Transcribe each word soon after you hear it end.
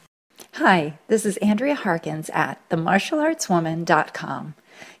Hi, this is Andrea Harkins at themartialartswoman.com.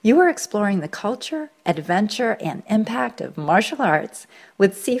 You are exploring the culture, adventure, and impact of martial arts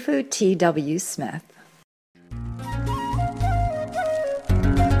with Sifu T.W. Smith.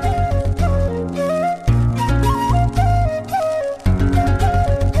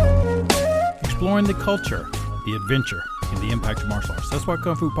 Exploring the culture, the adventure, and the impact of martial arts. That's what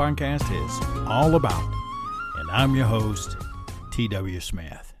Kung Fu Podcast is all about. And I'm your host, T.W.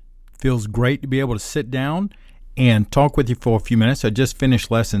 Smith. Feels great to be able to sit down and talk with you for a few minutes. I just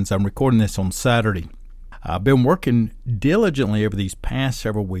finished lessons. I'm recording this on Saturday. I've been working diligently over these past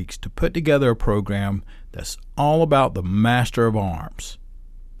several weeks to put together a program that's all about the Master of Arms.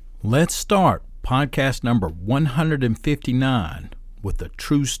 Let's start podcast number 159 with a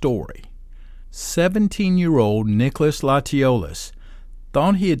true story. 17-year-old Nicholas Latiolis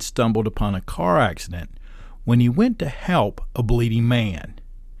thought he had stumbled upon a car accident when he went to help a bleeding man.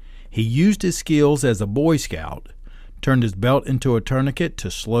 He used his skills as a Boy Scout, turned his belt into a tourniquet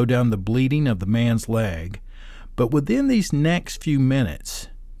to slow down the bleeding of the man's leg, but within these next few minutes,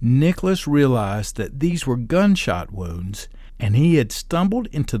 Nicholas realized that these were gunshot wounds, and he had stumbled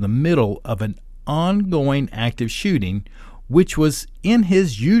into the middle of an ongoing active shooting, which was in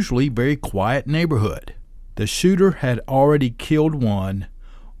his usually very quiet neighborhood. The shooter had already killed one,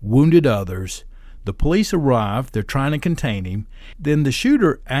 wounded others. The police arrive, they're trying to contain him. Then the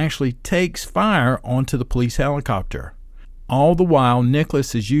shooter actually takes fire onto the police helicopter. All the while,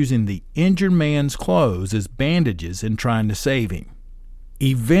 Nicholas is using the injured man's clothes as bandages and trying to save him.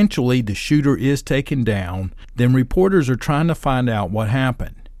 Eventually, the shooter is taken down. Then reporters are trying to find out what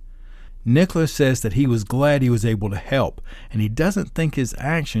happened. Nicholas says that he was glad he was able to help, and he doesn't think his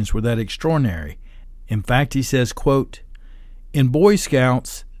actions were that extraordinary. In fact, he says, quote, "In Boy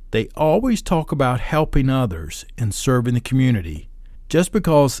Scouts, they always talk about helping others and serving the community, just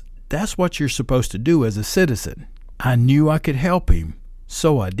because that's what you're supposed to do as a citizen. I knew I could help him,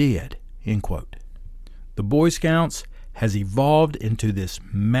 so I did." End quote. The Boy Scouts has evolved into this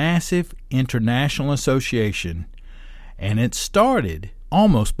massive international association, and it started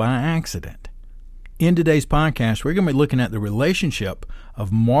almost by accident. In today's podcast, we're going to be looking at the relationship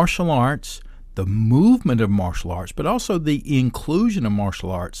of martial arts, the movement of martial arts, but also the inclusion of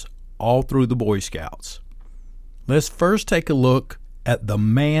martial arts all through the Boy Scouts. Let's first take a look at the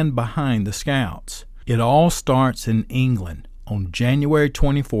man behind the Scouts. It all starts in England on January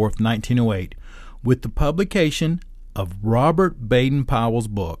 24th, 1908, with the publication of Robert Baden-Powell's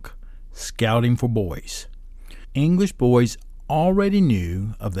book, Scouting for Boys. English boys already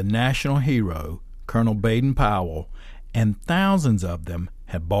knew of the national hero, Colonel Baden-Powell, and thousands of them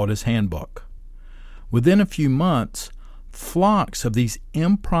had bought his handbook. Within a few months, flocks of these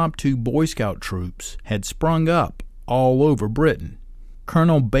impromptu Boy Scout troops had sprung up all over Britain.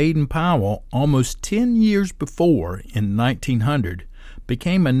 Colonel Baden-Powell, almost 10 years before, in 1900,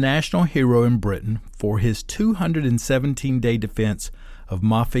 became a national hero in Britain for his 217-day defense of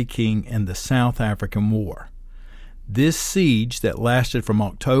Mafeking in the South African War. This siege that lasted from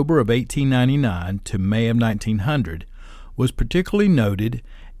October of 1899 to May of 1900 was particularly noted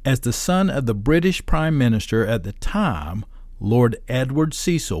as the son of the British Prime Minister at the time, Lord Edward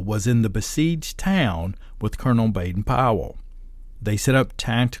Cecil, was in the besieged town with Colonel Baden-Powell. They set up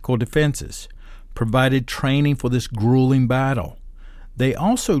tactical defenses, provided training for this grueling battle. They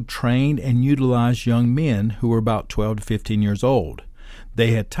also trained and utilized young men who were about 12 to 15 years old.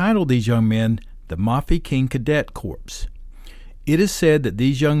 They had titled these young men the Mafeking Cadet Corps. It is said that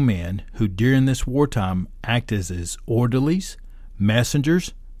these young men, who during this wartime acted as orderlies,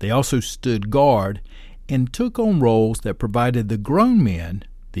 messengers, they also stood guard and took on roles that provided the grown men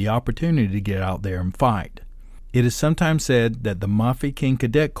the opportunity to get out there and fight. It is sometimes said that the Mafeking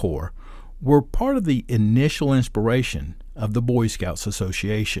Cadet Corps were part of the initial inspiration of the Boy Scouts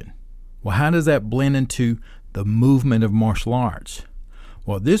Association. Well, how does that blend into the movement of martial arts?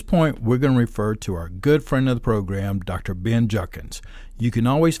 Well, at this point, we're going to refer to our good friend of the program, Dr. Ben Judkins. You can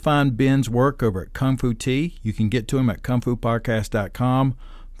always find Ben's work over at Kung Fu Tea. You can get to him at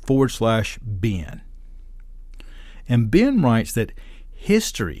kungfupodcast.com/Ben. And Ben writes that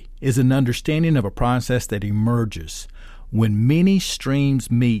history is an understanding of a process that emerges when many streams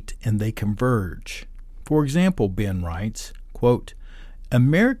meet and they converge. For example, Ben writes, quote,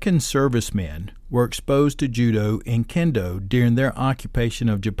 "American servicemen were exposed to judo and kendo during their occupation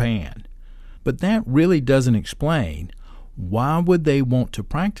of Japan. But that really doesn't explain why would they want to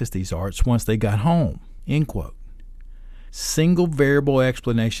practice these arts once they got home." End quote. Single variable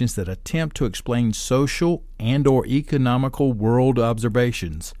explanations that attempt to explain social and or economical world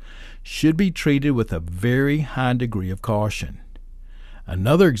observations should be treated with a very high degree of caution.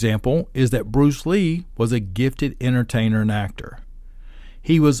 Another example is that Bruce Lee was a gifted entertainer and actor.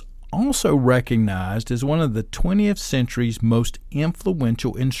 He was also recognized as one of the 20th century's most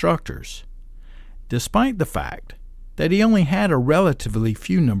influential instructors, despite the fact that he only had a relatively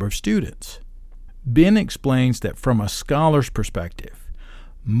few number of students. Ben explains that from a scholar's perspective,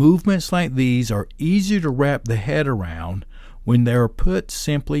 movements like these are easier to wrap the head around when they are put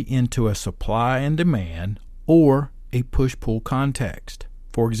simply into a supply and demand or a push-pull context.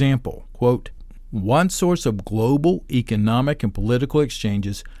 For example, quote, one source of global economic and political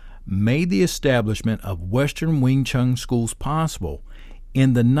exchanges made the establishment of Western Wing Chun schools possible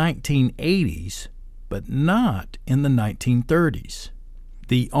in the 1980s, but not in the 1930s.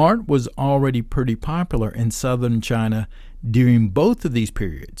 The art was already pretty popular in southern China during both of these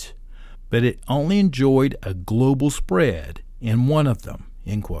periods, but it only enjoyed a global spread in one of them,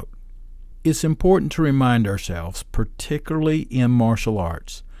 end quote. It's important to remind ourselves, particularly in martial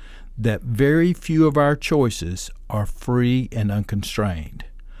arts, that very few of our choices are free and unconstrained.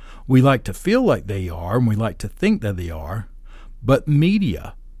 We like to feel like they are, and we like to think that they are, but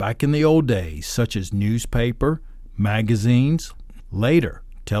media, back in the old days, such as newspaper, magazines, later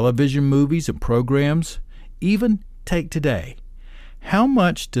television, movies, and programs, even take today. How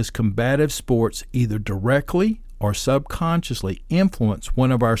much does combative sports either directly or subconsciously influence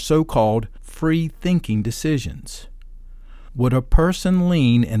one of our so-called free-thinking decisions? Would a person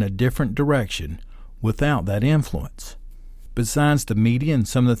lean in a different direction without that influence? Besides the media and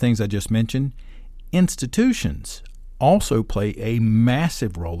some of the things I just mentioned, institutions also play a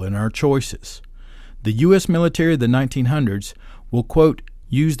massive role in our choices. The U.S. military of the 1900s will, quote,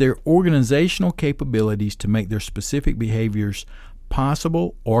 use their organizational capabilities to make their specific behaviors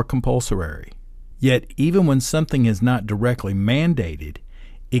possible or compulsory. Yet, even when something is not directly mandated,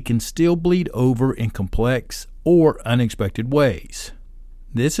 it can still bleed over in complex or unexpected ways.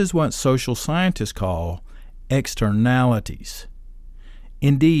 This is what social scientists call externalities.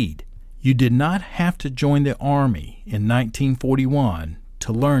 Indeed, you did not have to join the Army in 1941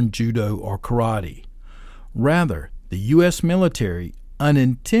 to learn judo or karate. Rather, the U.S. military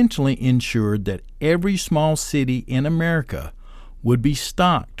unintentionally ensured that every small city in America would be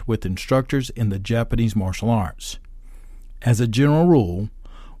stocked with instructors in the Japanese martial arts. As a general rule,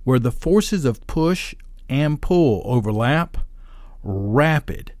 where the forces of push and pull overlap,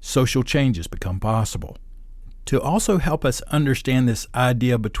 rapid social changes become possible. To also help us understand this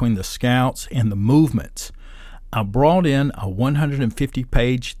idea between the scouts and the movements, I brought in a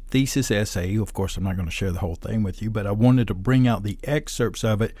 150-page thesis essay. Of course, I'm not going to share the whole thing with you, but I wanted to bring out the excerpts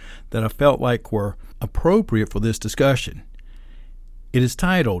of it that I felt like were appropriate for this discussion. It is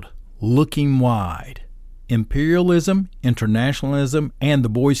titled, Looking Wide, Imperialism, Internationalism, and the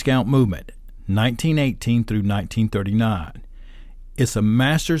Boy Scout Movement, 1918 through 1939. It's a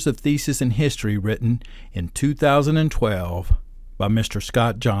Master's of Thesis in History written in 2012 by Mr.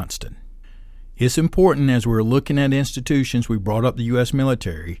 Scott Johnston. It's important, as we're looking at institutions, we brought up the U.S.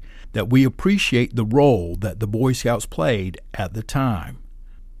 military, that we appreciate the role that the Boy Scouts played at the time.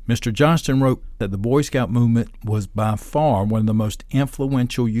 Mr. Johnston wrote that the Boy Scout movement was by far one of the most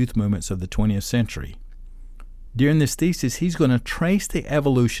influential youth movements of the 20th century. During this thesis, he's going to trace the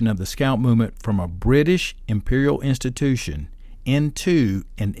evolution of the Scout movement from a British imperial institution into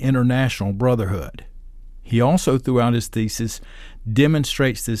an international brotherhood. He also, throughout his thesis,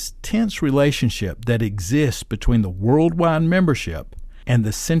 demonstrates this tense relationship that exists between the worldwide membership and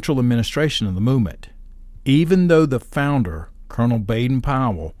the central administration of the movement. Even though the founder, Colonel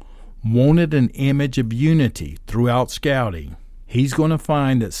Baden-Powell, wanted an image of unity throughout Scouting, he's going to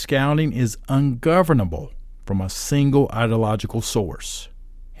find that Scouting is ungovernable from a single ideological source,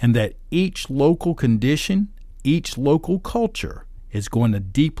 and that each local condition, each local culture is going to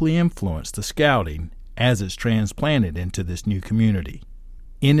deeply influence the Scouting as it's transplanted into this new community.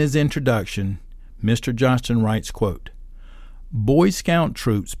 In his introduction, Mr. Johnston writes, quote, Boy Scout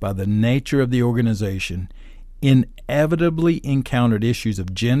troops, by the nature of the organization, inevitably encountered issues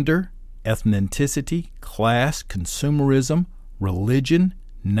of gender, ethnicity, class, consumerism, religion,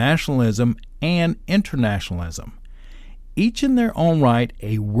 nationalism, and internationalism, each in their own right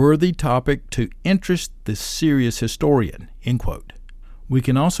a worthy topic to interest the serious historian, end quote. We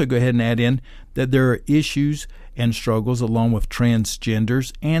can also go ahead and add in that there are issues and struggles along with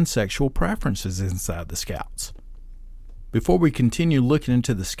transgenders and sexual preferences inside the Scouts. Before we continue looking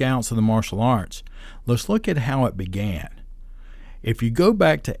into the Scouts and the martial arts, let's look at how it began. If you go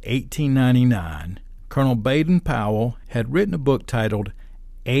back to 1899, Colonel Baden-Powell had written a book titled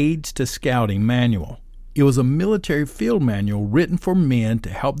Aids to Scouting Manual. It was a military field manual written for men to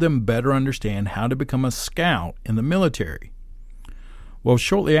help them better understand how to become a scout in the military. Well,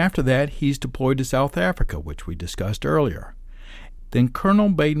 shortly after that, he's deployed to South Africa, which we discussed earlier. Then Colonel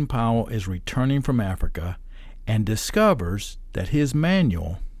Baden-Powell is returning from Africa and discovers that his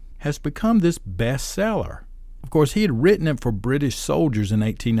manual has become this bestseller. Of course, he had written it for British soldiers in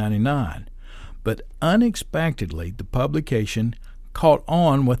 1899, but unexpectedly, the publication caught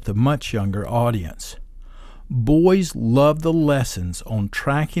on with the much younger audience. Boys love the lessons on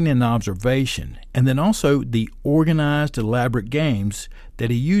tracking and observation, and then also the organized, elaborate games that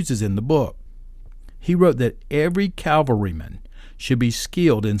he uses in the book. He wrote that every cavalryman should be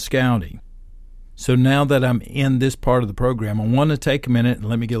skilled in scouting. So now that I'm in this part of the program, I want to take a minute and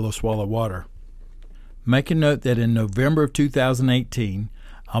let me get a little swallow of water. Make a note that in November of 2018,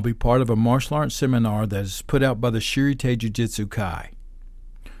 I'll be part of a martial arts seminar that is put out by the Shuri-Te Jiu-Jitsu Kai.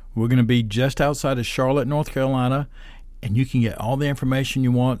 We're going to be just outside of Charlotte, North Carolina, and you can get all the information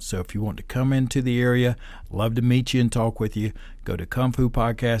you want. So if you want to come into the area, I'd love to meet you and talk with you. Go to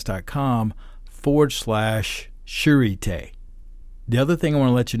kungfupodcast.com/Shuri-Te. The other thing I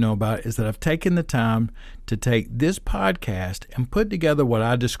want to let you know about is that I've taken the time to take this podcast and put together what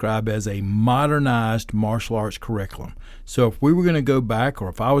I describe as a modernized martial arts curriculum. So if we were going to go back, or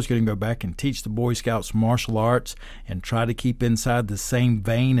if I was going to go back and teach the Boy Scouts martial arts and try to keep inside the same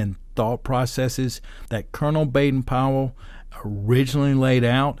vein and thought processes that Colonel Baden-Powell originally laid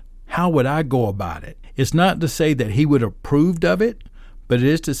out, how would I go about it? It's not to say that he would have approved of it, but it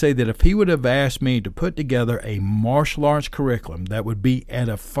is to say that if he would have asked me to put together a martial arts curriculum that would be at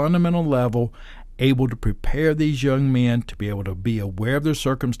a fundamental level able to prepare these young men to be able to be aware of their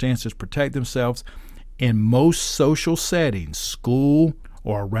circumstances, protect themselves in most social settings, school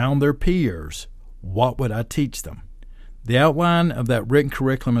or around their peers, what would I teach them? The outline of that written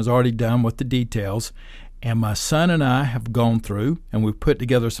curriculum is already done with the details, and my son and I have gone through and we've put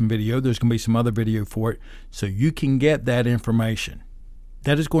together some video. There's going to be some other video for it, so you can get that information.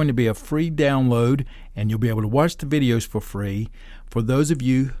 That is going to be a free download, and you'll be able to watch the videos for free for those of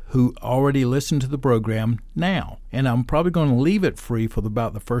you who already listen to the program now. And I'm probably going to leave it free for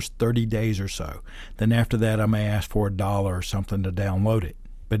about the first 30 days or so. Then after that, I may ask for $1 or something to download it.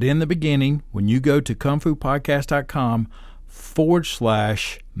 But in the beginning, when you go to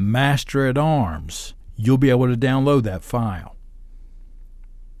kungfupodcast.com/master-at-arms, you'll be able to download that file.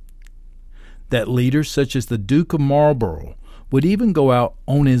 That leaders such as the Duke of Marlborough would even go out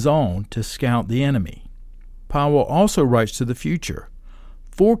on his own to scout the enemy. Powell also writes to the future,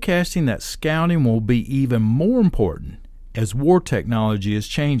 forecasting that scouting will be even more important as war technology is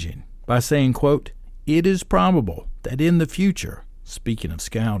changing, by saying, quote, "It is probable that in the future," speaking of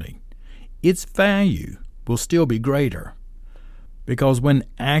scouting, "its value will still be greater, because when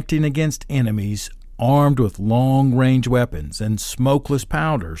acting against enemies armed with long-range weapons and smokeless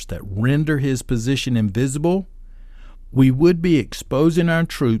powders that render his position invisible, we would be exposing our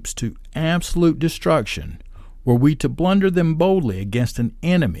troops to absolute destruction were we to blunder them boldly against an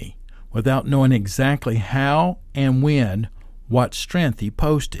enemy without knowing exactly how and when what strength he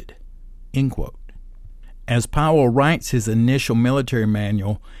posted." End quote. As Powell writes his initial military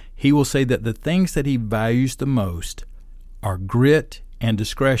manual, he will say that the things that he values the most are grit and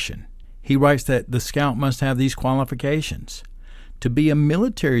discretion. He writes that the scout must have these qualifications. To be a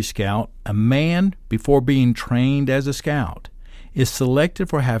military scout, a man, before being trained as a scout, is selected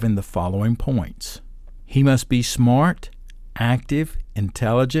for having the following points. He must be smart, active,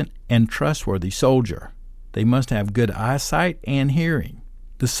 intelligent, and trustworthy soldier. They must have good eyesight and hearing.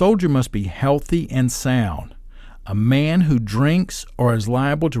 The soldier must be healthy and sound. A man who drinks or is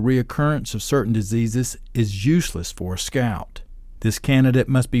liable to reoccurrence of certain diseases is useless for a scout. This candidate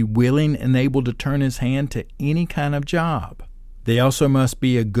must be willing and able to turn his hand to any kind of job. They also must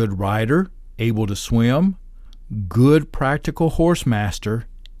be a good rider, able to swim, good practical horse master,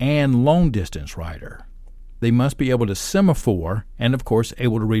 and long-distance rider. They must be able to semaphore and, of course,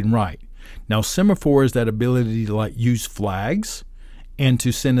 able to read and write. Now, semaphore is that ability to use flags and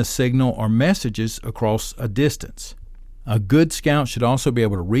to send a signal or messages across a distance. A good scout should also be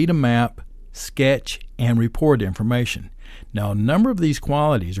able to read a map, sketch, and report information. Now, a number of these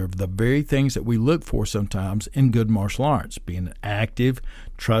qualities are the very things that we look for sometimes in good martial arts, being active,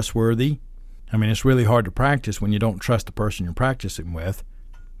 trustworthy. I mean, it's really hard to practice when you don't trust the person you're practicing with.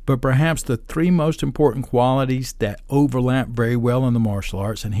 But perhaps the three most important qualities that overlap very well in the martial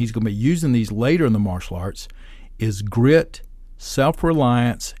arts, and he's going to be using these later in the martial arts, is grit,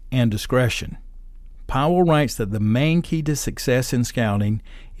 self-reliance, and discretion. Powell writes that the main key to success in scouting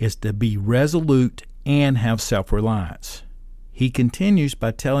is to be resolute and have self-reliance. He continues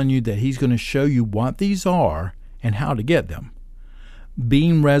by telling you that he's going to show you what these are and how to get them.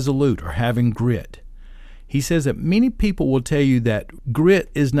 Being resolute or having grit. He says that many people will tell you that grit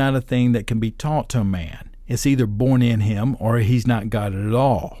is not a thing that can be taught to a man. It's either born in him or he's not got it at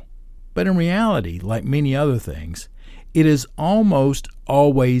all. But in reality, like many other things, it is almost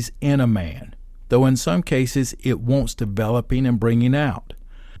always in a man, though in some cases it wants developing and bringing out.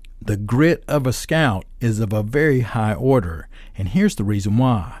 The grit of a scout is of a very high order, and here's the reason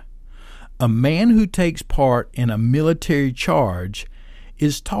why. A man who takes part in a military charge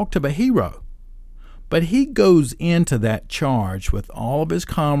is talked of a hero, but he goes into that charge with all of his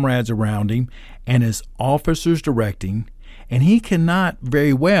comrades around him and his officers directing, and he cannot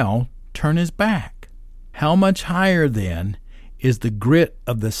very well turn his back. How much higher, then, is the grit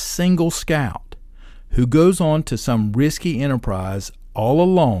of the single scout who goes on to some risky enterprise all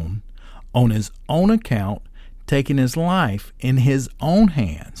alone, on his own account, taking his life in his own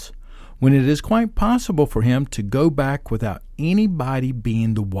hands, when it is quite possible for him to go back without anybody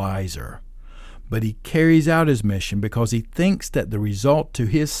being the wiser. But he carries out his mission because he thinks that the result to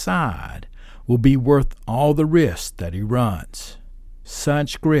his side will be worth all the risks that he runs.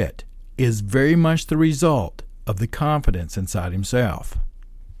 Such grit is very much the result of the confidence inside himself.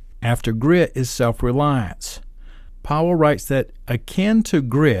 After grit is self-reliance. Powell writes that akin to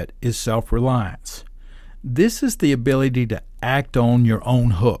grit is self-reliance. This is the ability to act on your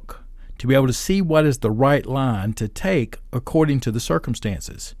own hook, to be able to see what is the right line to take according to the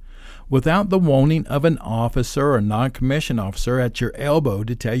circumstances, without the wanting of an officer or non-commissioned officer at your elbow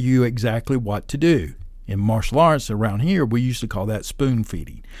to tell you exactly what to do. In martial arts around here, we used to call that spoon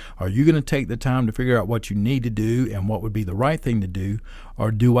feeding. Are you going to take the time to figure out what you need to do and what would be the right thing to do,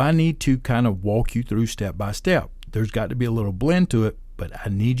 or do I need to kind of walk you through step by step? There's got to be a little blend to it, but I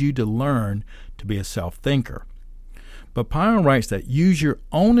need you to learn to be a self-thinker. But Powell writes that use your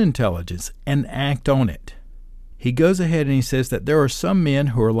own intelligence and act on it. He goes ahead and he says that there are some men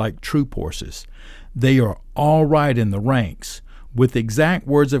who are like troop horses. They are all right in the ranks, with exact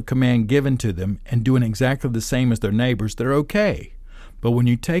words of command given to them and doing exactly the same as their neighbors. They're okay. But when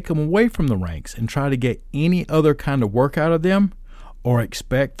you take them away from the ranks and try to get any other kind of work out of them, or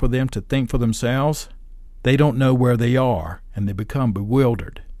expect for them to think for themselves, they don't know where they are and they become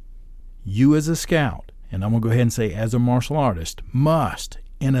bewildered. You as a scout, and I'm going to go ahead and say as a martial artist, must,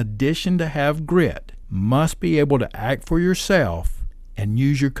 in addition to have grit, must be able to act for yourself and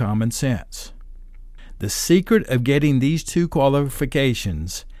use your common sense. The secret of getting these two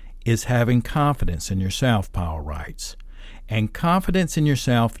qualifications is having confidence in yourself, Powell writes. And confidence in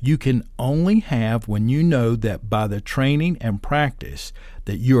yourself you can only have when you know that by the training and practice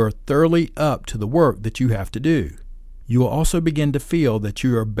that you are thoroughly up to the work that you have to do. You will also begin to feel that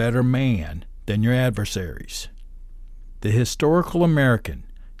you are a better man than your adversaries. The historical American,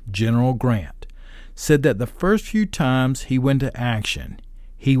 General Grant, said that the first few times he went to action,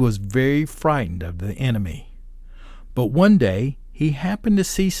 he was very frightened of the enemy. But one day he happened to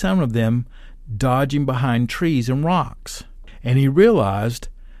see some of them dodging behind trees and rocks, and he realized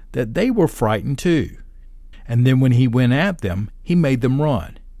that they were frightened too. And then when he went at them, he made them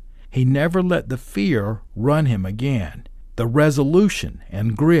run. He never let the fear run him again. The resolution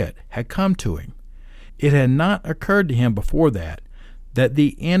and grit had come to him. It had not occurred to him before that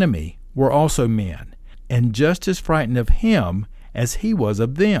the enemy were also men, and just as frightened of him as he was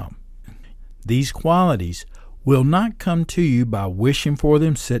of them. These qualities will not come to you by wishing for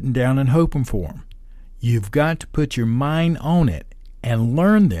them, sitting down and hoping for them. You've got to put your mind on it and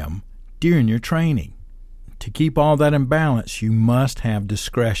learn them during your training. To keep all that in balance, you must have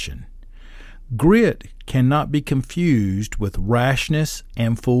discretion. Grit cannot be confused with rashness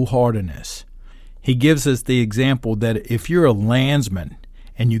and foolhardiness. He gives us the example that if you're a landsman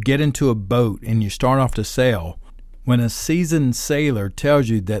and you get into a boat and you start off to sail, when a seasoned sailor tells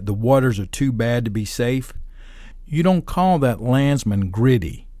you that the waters are too bad to be safe, you don't call that landsman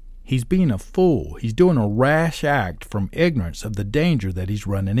gritty. He's being a fool. He's doing a rash act from ignorance of the danger that he's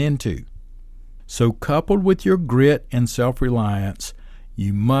running into. So coupled with your grit and self-reliance,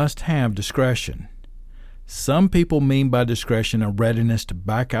 you must have discretion. Some people mean by discretion a readiness to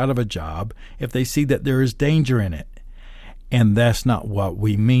back out of a job if they see that there is danger in it. And that's not what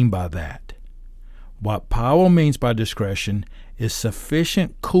we mean by that. What Powell means by discretion is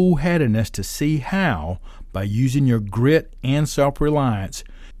sufficient cool-headedness to see how, by using your grit and self-reliance,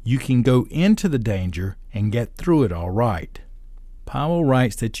 you can go into the danger and get through it all right. Powell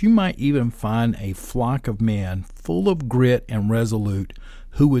writes that you might even find a flock of men full of grit and resolute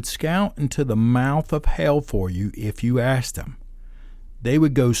who would scout into the mouth of hell for you if you asked them. They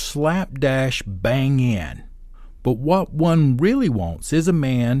would go slapdash bang in. But what one really wants is a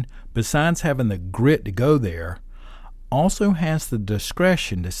man, besides having the grit to go there, also has the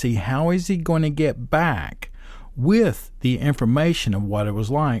discretion to see how is he going to get back with the information of what it was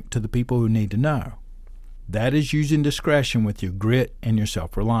like to the people who need to know. That is using discretion with your grit and your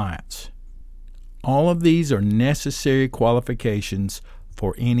self-reliance. All of these are necessary qualifications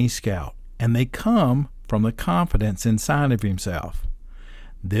for any scout, and they come from the confidence inside of himself.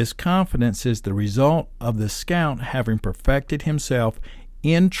 This confidence is the result of the scout having perfected himself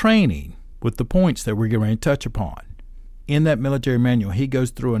in training with the points that we're going to touch upon. In that military manual, he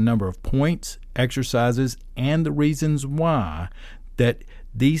goes through a number of points, exercises, and the reasons why that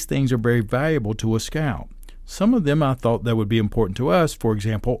these things are very valuable to a scout. Some of them I thought that would be important to us, for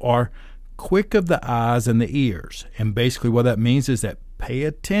example, are quick of the eyes and the ears. And basically what that means is that pay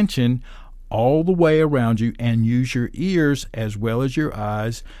attention all the way around you and use your ears as well as your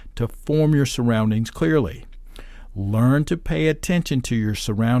eyes to form your surroundings clearly. Learn to pay attention to your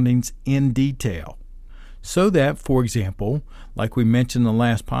surroundings in detail. So that, for example, like we mentioned in the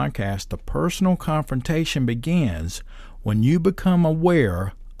last podcast, the personal confrontation begins when you become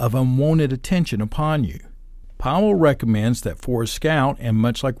aware of unwanted attention upon you. Powell recommends that for a scout, and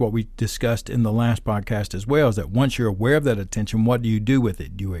much like what we discussed in the last podcast as well, is that once you're aware of that attention, what do you do with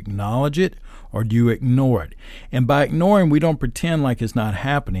it? Do you acknowledge it or do you ignore it? And by ignoring, we don't pretend like it's not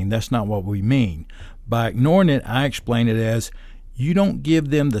happening. That's not what we mean. By ignoring it, I explain it as you don't give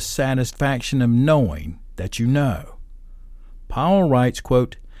them the satisfaction of knowing that you know. Powell writes,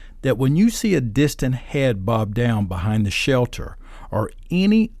 quote, that when you see a distant head bob down behind the shelter or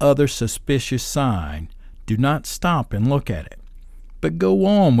any other suspicious sign, do not stop and look at it, but go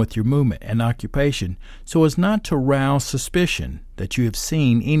on with your movement and occupation so as not to rouse suspicion that you have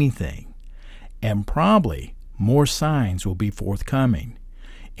seen anything, and probably more signs will be forthcoming.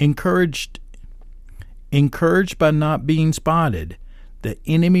 Encouraged by not being spotted, the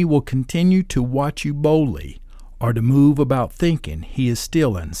enemy will continue to watch you boldly or to move about thinking he is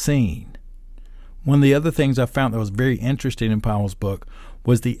still unseen. One of the other things I found that was very interesting in Powell's book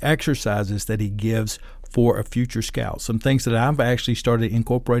was the exercises that he gives for a future scout, some things that I've actually started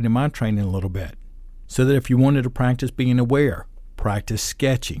incorporating in my training a little bit. So that if you wanted to practice being aware, practice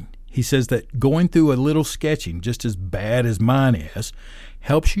sketching. He says that going through a little sketching, just as bad as mine is,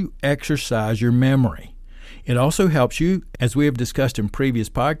 helps you exercise your memory. It also helps you, as we have discussed in previous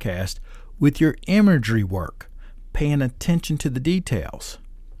podcasts, with your imagery work, paying attention to the details.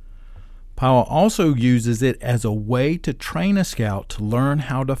 Powell also uses it as a way to train a scout to learn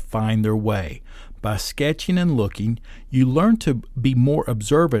how to find their way. By sketching and looking, you learn to be more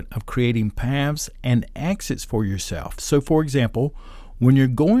observant of creating paths and exits for yourself. So, for example, when you're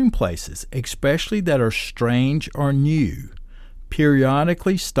going places, especially that are strange or new,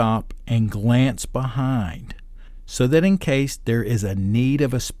 periodically stop and glance behind, so that in case there is a need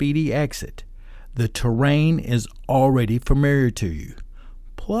of a speedy exit, the terrain is already familiar to you.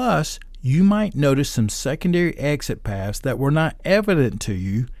 Plus, you might notice some secondary exit paths that were not evident to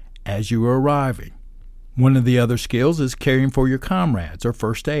you as you were arriving. One of the other skills is caring for your comrades or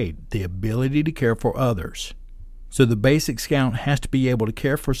first aid, the ability to care for others. So the basic scout has to be able to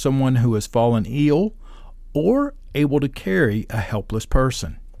care for someone who has fallen ill or able to carry a helpless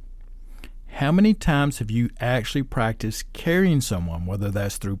person. How many times have you actually practiced carrying someone, whether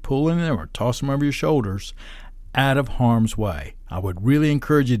that's through pulling them or tossing them over your shoulders, out of harm's way? I would really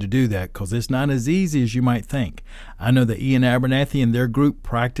encourage you to do that because it's not as easy as you might think. I know that Ian Abernathy and their group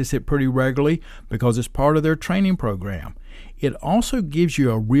practice it pretty regularly because it's part of their training program. It also gives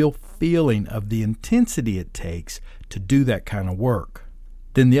you a real feeling of the intensity it takes to do that kind of work.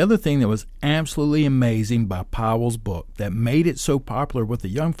 Then the other thing that was absolutely amazing by Powell's book that made it so popular with the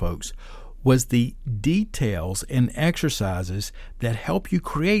young folks was the details and exercises that help you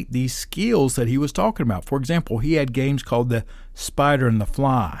create these skills that he was talking about. For example, he had games called the Spider and the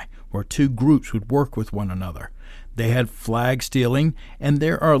Fly, where two groups would work with one another. They had flag stealing, and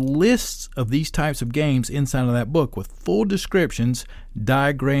there are lists of these types of games inside of that book with full descriptions,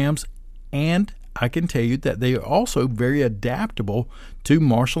 diagrams, and I can tell you that they are also very adaptable to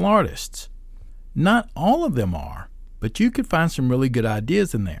martial artists. Not all of them are, but you could find some really good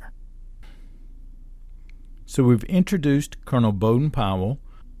ideas in there. So we've introduced Colonel Bowden Powell,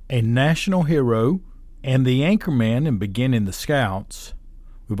 a national hero, and the anchorman in beginning the Scouts.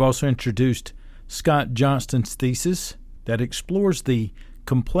 We've also introduced Scott Johnston's thesis that explores the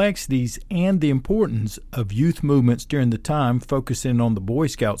complexities and the importance of youth movements during the time, focusing on the Boy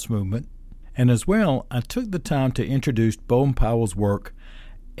Scouts movement. And as well, I took the time to introduce Bowden Powell's work,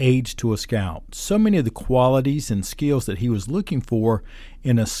 Aids to a Scout. So many of the qualities and skills that he was looking for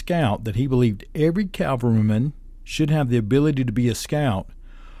in a scout that he believed every cavalryman should have the ability to be a scout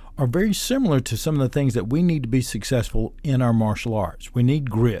are very similar to some of the things that we need to be successful in our martial arts. We need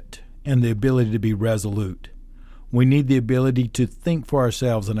grit and the ability to be resolute. We need the ability to think for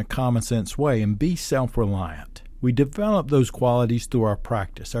ourselves in a common sense way and be self-reliant. We develop those qualities through our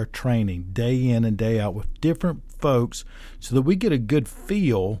practice, our training, day in and day out with different folks so that we get a good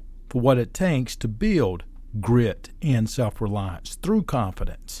feel for what it takes to build grit and self-reliance through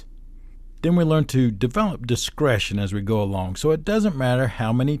confidence. Then we learn to develop discretion as we go along. So it doesn't matter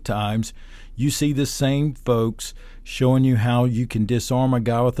how many times you see the same folks showing you how you can disarm a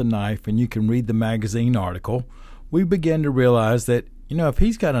guy with a knife and you can read the magazine article. We begin to realize that, if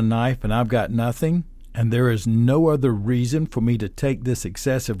he's got a knife and I've got nothing, and there is no other reason for me to take this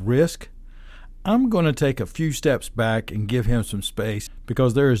excessive risk, I'm going to take a few steps back and give him some space,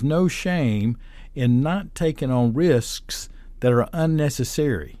 because there is no shame in not taking on risks that are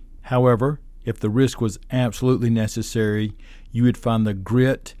unnecessary. However, if the risk was absolutely necessary, you would find the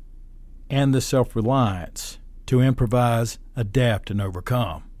grit and the self-reliance to improvise, adapt, and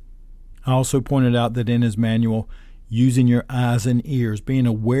overcome. I also pointed out that in his manual, using your eyes and ears, being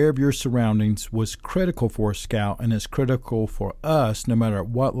aware of your surroundings, was critical for a scout and is critical for us no matter at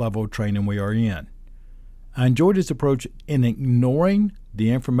what level of training we are in. I enjoyed his approach in ignoring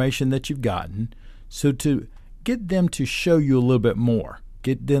the information that you've gotten, so to get them to show you a little bit more,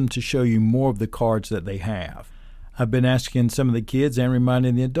 get them to show you more of the cards that they have. I've been asking some of the kids and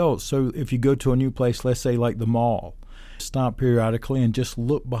reminding the adults, so if you go to a new place, let's say like the mall, stop periodically and just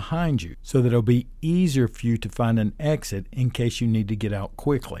look behind you so that it'll be easier for you to find an exit in case you need to get out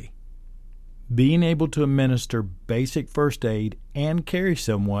quickly. Being able to administer basic first aid and carry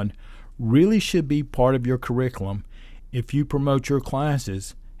someone really should be part of your curriculum if you promote your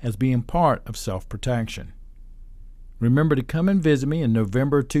classes as being part of self-protection. Remember to come and visit me in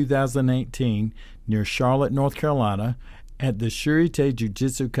November 2018 near Charlotte, North Carolina at the Shuri-Te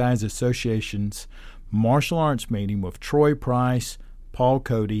Jiu-Jitsu-Kai's Association's martial arts meeting with Troy Price, Paul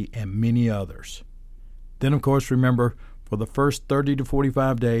Cody, and many others. Then, of course, remember, for the first 30 to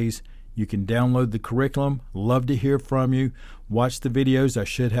 45 days, you can download the curriculum. Love to hear from you. Watch the videos. I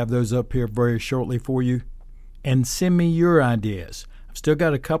should have those up here very shortly for you. And send me your ideas. I've still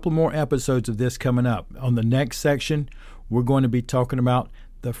got a couple more episodes of this coming up. On the next section, we're going to be talking about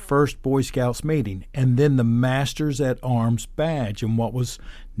the first Boy Scouts meeting, and then the Masters at Arms badge and what was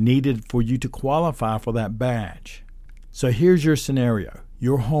needed for you to qualify for that badge. So here's your scenario,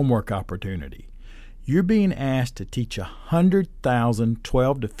 your homework opportunity. You're being asked to teach 100,000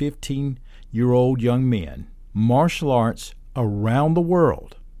 12 to 15-year-old young men martial arts around the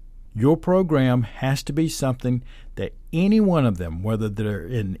world. Your program has to be something that any one of them, whether they're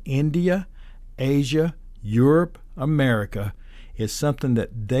in India, Asia, Europe, America, is something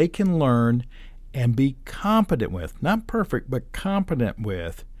that they can learn and be competent with, not perfect, but competent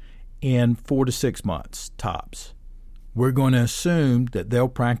with in 4 to 6 months, tops. We're going to assume that they'll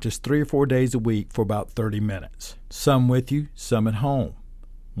practice 3 or 4 days a week for about 30 minutes, some with you, some at home.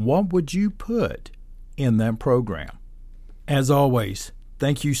 What would you put in that program? As always,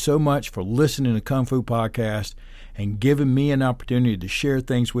 thank you so much for listening to Kung Fu Podcast and giving me an opportunity to share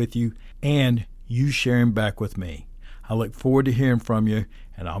things with you and you sharing back with me. I look forward to hearing from you,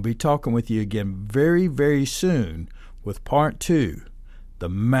 and I'll be talking with you again very, very soon with Part 2, The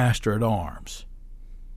Master at Arms.